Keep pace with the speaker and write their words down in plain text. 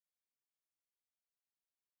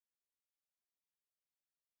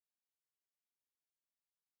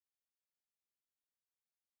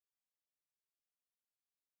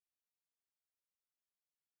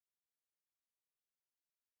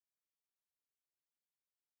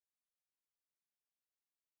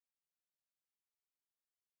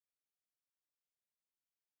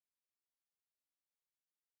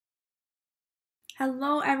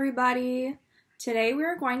Hello everybody! Today we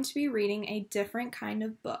are going to be reading a different kind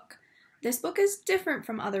of book. This book is different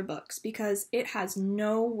from other books because it has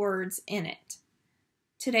no words in it.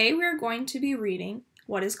 Today we are going to be reading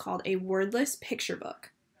what is called a wordless picture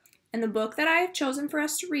book. And the book that I have chosen for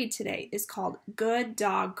us to read today is called Good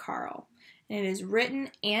Dog, Carl. And it is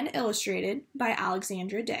written and illustrated by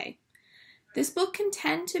Alexandra Day. This book can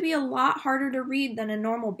tend to be a lot harder to read than a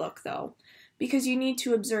normal book though, because you need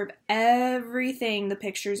to observe everything the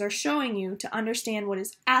pictures are showing you to understand what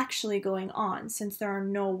is actually going on since there are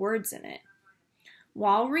no words in it.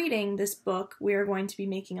 While reading this book, we are going to be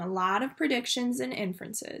making a lot of predictions and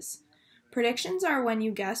inferences. Predictions are when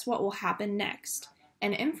you guess what will happen next,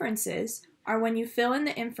 and inferences are when you fill in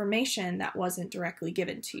the information that wasn't directly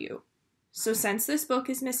given to you. So since this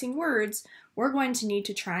book is missing words, we're going to need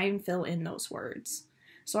to try and fill in those words.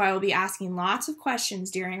 So I will be asking lots of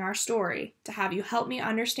questions during our story to have you help me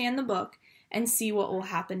understand the book and see what will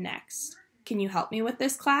happen next. Can you help me with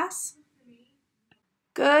this, class?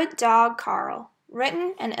 Good Dog, Carl,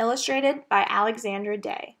 written and illustrated by Alexandra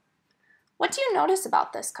Day. What do you notice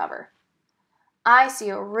about this cover? I see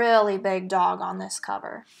a really big dog on this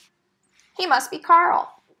cover. He must be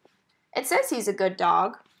Carl. It says he's a good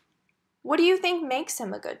dog. What do you think makes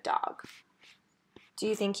him a good dog? Do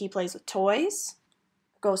you think he plays with toys?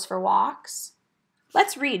 Goes for walks?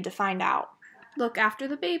 Let's read to find out. Look after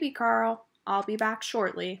the baby, Carl. I'll be back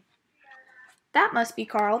shortly. That must be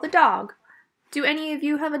Carl the dog. Do any of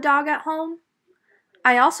you have a dog at home?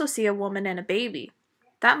 I also see a woman and a baby.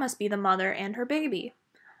 That must be the mother and her baby.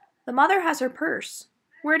 The mother has her purse.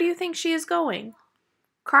 Where do you think she is going?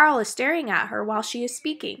 Carl is staring at her while she is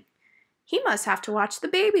speaking. He must have to watch the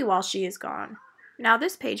baby while she is gone. Now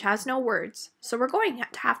this page has no words, so we're going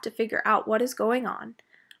to have to figure out what is going on.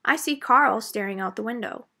 I see Carl staring out the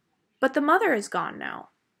window, but the mother is gone now.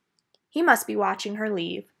 He must be watching her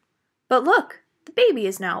leave. But look, the baby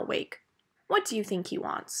is now awake. What do you think he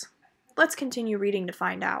wants? Let's continue reading to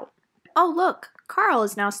find out. Oh look, Carl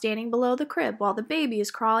is now standing below the crib while the baby is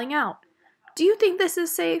crawling out. Do you think this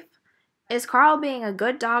is safe? Is Carl being a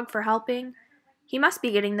good dog for helping? He must be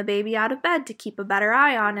getting the baby out of bed to keep a better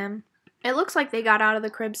eye on him. It looks like they got out of the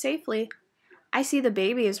crib safely. I see the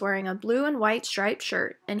baby is wearing a blue and white striped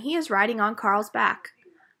shirt, and he is riding on Carl's back.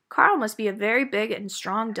 Carl must be a very big and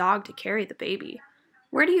strong dog to carry the baby.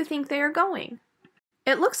 Where do you think they are going?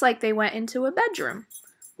 It looks like they went into a bedroom.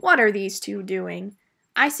 What are these two doing?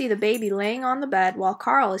 I see the baby laying on the bed while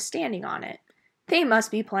Carl is standing on it. They must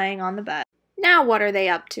be playing on the bed. Now what are they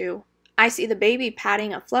up to? I see the baby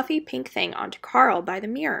patting a fluffy pink thing onto Carl by the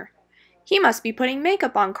mirror. He must be putting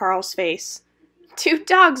makeup on Carl's face. Do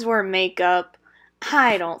dogs wear makeup?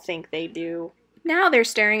 I don't think they do. Now they're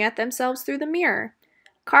staring at themselves through the mirror.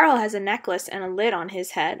 Carl has a necklace and a lid on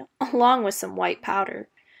his head, along with some white powder.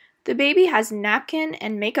 The baby has a napkin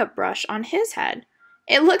and makeup brush on his head.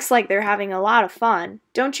 It looks like they're having a lot of fun,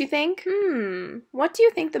 don't you think? What do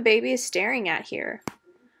you think the baby is staring at here?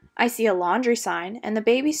 I see a laundry sign and the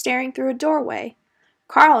baby staring through a doorway.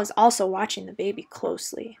 Carl is also watching the baby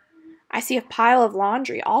closely. I see a pile of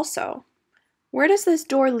laundry also. Where does this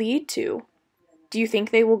door lead to? Do you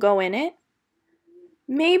think they will go in it?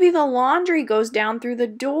 Maybe the laundry goes down through the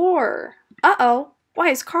door. Uh-oh, why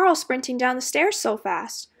is Carl sprinting down the stairs so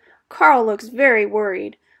fast? Carl looks very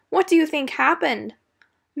worried. What do you think happened?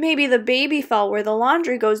 Maybe the baby fell where the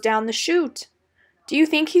laundry goes down the chute. Do you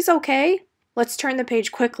think he's okay? Let's turn the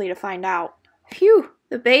page quickly to find out. Phew,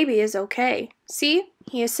 the baby is okay. See,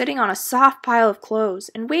 he is sitting on a soft pile of clothes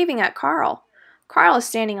and waving at Carl. Carl is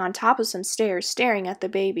standing on top of some stairs staring at the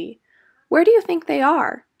baby. Where do you think they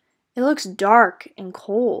are? It looks dark and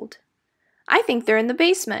cold. I think they're in the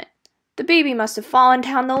basement. The baby must have fallen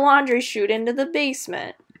down the laundry chute into the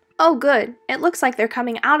basement. Oh good, it looks like they're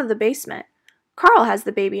coming out of the basement. Carl has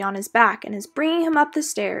the baby on his back and is bringing him up the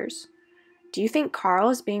stairs. Do you think Carl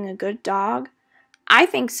is being a good dog? I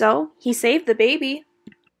think so. He saved the baby.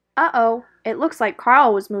 Uh-oh, it looks like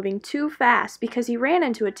Carl was moving too fast because he ran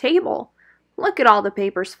into a table. Look at all the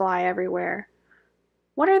papers fly everywhere.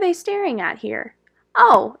 What are they staring at here?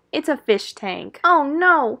 Oh, it's a fish tank. Oh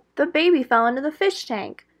no, the baby fell into the fish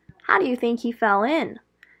tank. How do you think he fell in?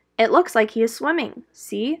 It looks like he is swimming.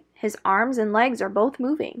 See, his arms and legs are both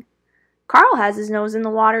moving. Carl has his nose in the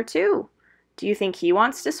water too. Do you think he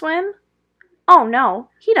wants to swim? Oh no,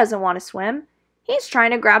 he doesn't want to swim. He's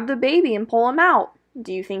trying to grab the baby and pull him out.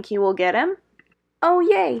 Do you think he will get him? Oh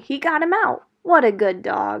yay, he got him out. What a good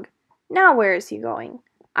dog. Now where is he going?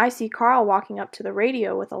 I see Carl walking up to the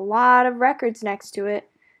radio with a lot of records next to it.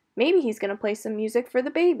 Maybe he's going to play some music for the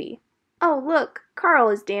baby. Oh look, Carl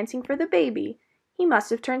is dancing for the baby. He must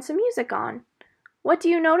have turned some music on. What do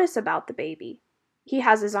you notice about the baby? He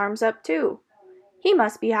has his arms up too. He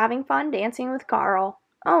must be having fun dancing with Carl.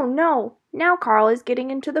 Oh no, now Carl is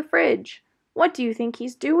getting into the fridge. What do you think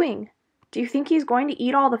he's doing? Do you think he's going to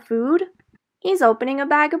eat all the food? He's opening a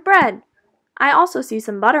bag of bread. I also see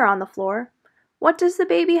some butter on the floor. What does the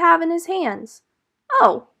baby have in his hands?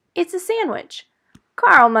 Oh, it's a sandwich.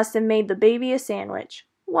 Carl must have made the baby a sandwich.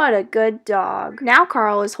 What a good dog. Now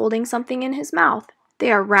Carl is holding something in his mouth.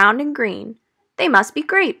 They are round and green. They must be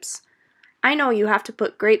grapes. I know you have to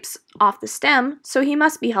put grapes off the stem, so he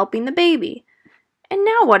must be helping the baby. And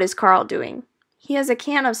now what is Carl doing? He has a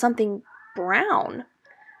can of something brown,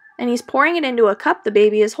 and he's pouring it into a cup the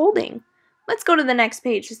baby is holding. Let's go to the next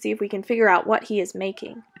page to see if we can figure out what he is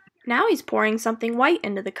making. Now he's pouring something white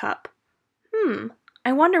into the cup.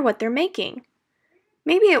 I wonder what they're making.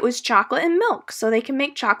 Maybe it was chocolate and milk, so they can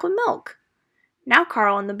make chocolate milk. Now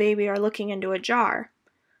Carl and the baby are looking into a jar.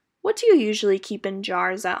 What do you usually keep in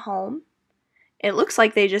jars at home? It looks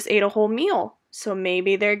like they just ate a whole meal, so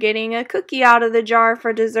maybe they're getting a cookie out of the jar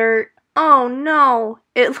for dessert. Oh no!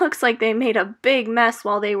 It looks like they made a big mess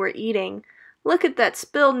while they were eating. Look at that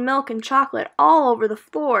spilled milk and chocolate all over the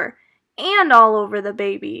floor, and all over the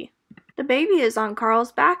baby. The baby is on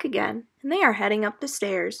Carl's back again, and they are heading up the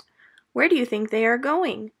stairs. Where do you think they are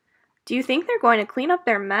going? Do you think they're going to clean up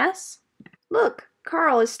their mess? Look,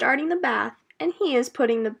 Carl is starting the bath, and he is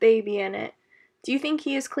putting the baby in it. Do you think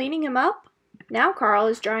he is cleaning him up? Now Carl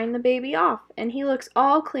is drying the baby off, and he looks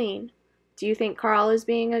all clean. Do you think Carl is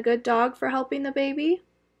being a good dog for helping the baby?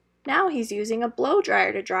 Now he's using a blow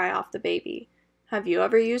dryer to dry off the baby. Have you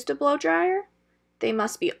ever used a blow dryer? They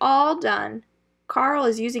must be all done. Carl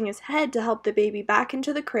is using his head to help the baby back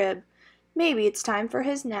into the crib. Maybe it's time for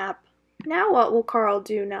his nap. Now what will Carl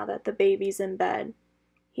do now that the baby's in bed?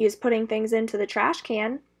 He is putting things into the trash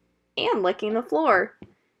can and licking the floor.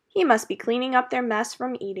 He must be cleaning up their mess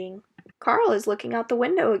from eating. Carl is looking out the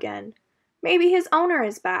window again. Maybe his owner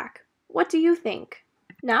is back. What do you think?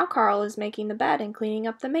 Now Carl is making the bed and cleaning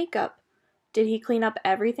up the makeup. Did he clean up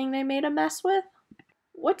everything they made a mess with?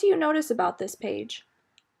 What do you notice about this page?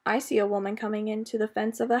 I see a woman coming into the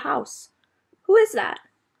fence of the house. Who is that?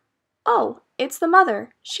 Oh, it's the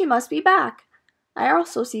mother. She must be back. I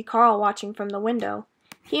also see Carl watching from the window.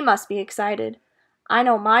 He must be excited. I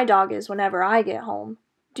know my dog is whenever I get home.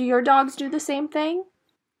 Do your dogs do the same thing?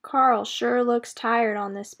 Carl sure looks tired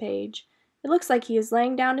on this page. It looks like he is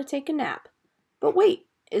laying down to take a nap. But wait,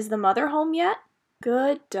 is the mother home yet?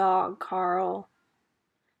 Good dog, Carl.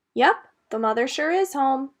 Yep, the mother sure is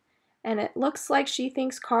home. And it looks like she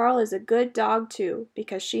thinks Carl is a good dog too,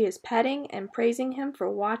 because she is petting and praising him for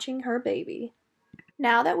watching her baby.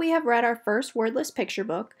 Now that we have read our first wordless picture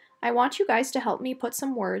book, I want you guys to help me put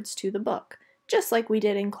some words to the book. Just like we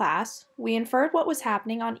did in class, we inferred what was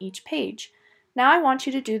happening on each page. Now I want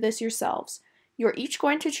you to do this yourselves. You're each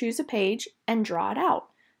going to choose a page and draw it out.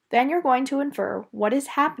 Then you're going to infer what is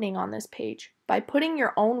happening on this page by putting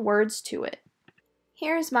your own words to it.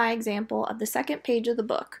 Here is my example of the second page of the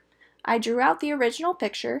book. I drew out the original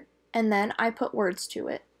picture, and then I put words to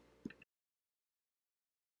it.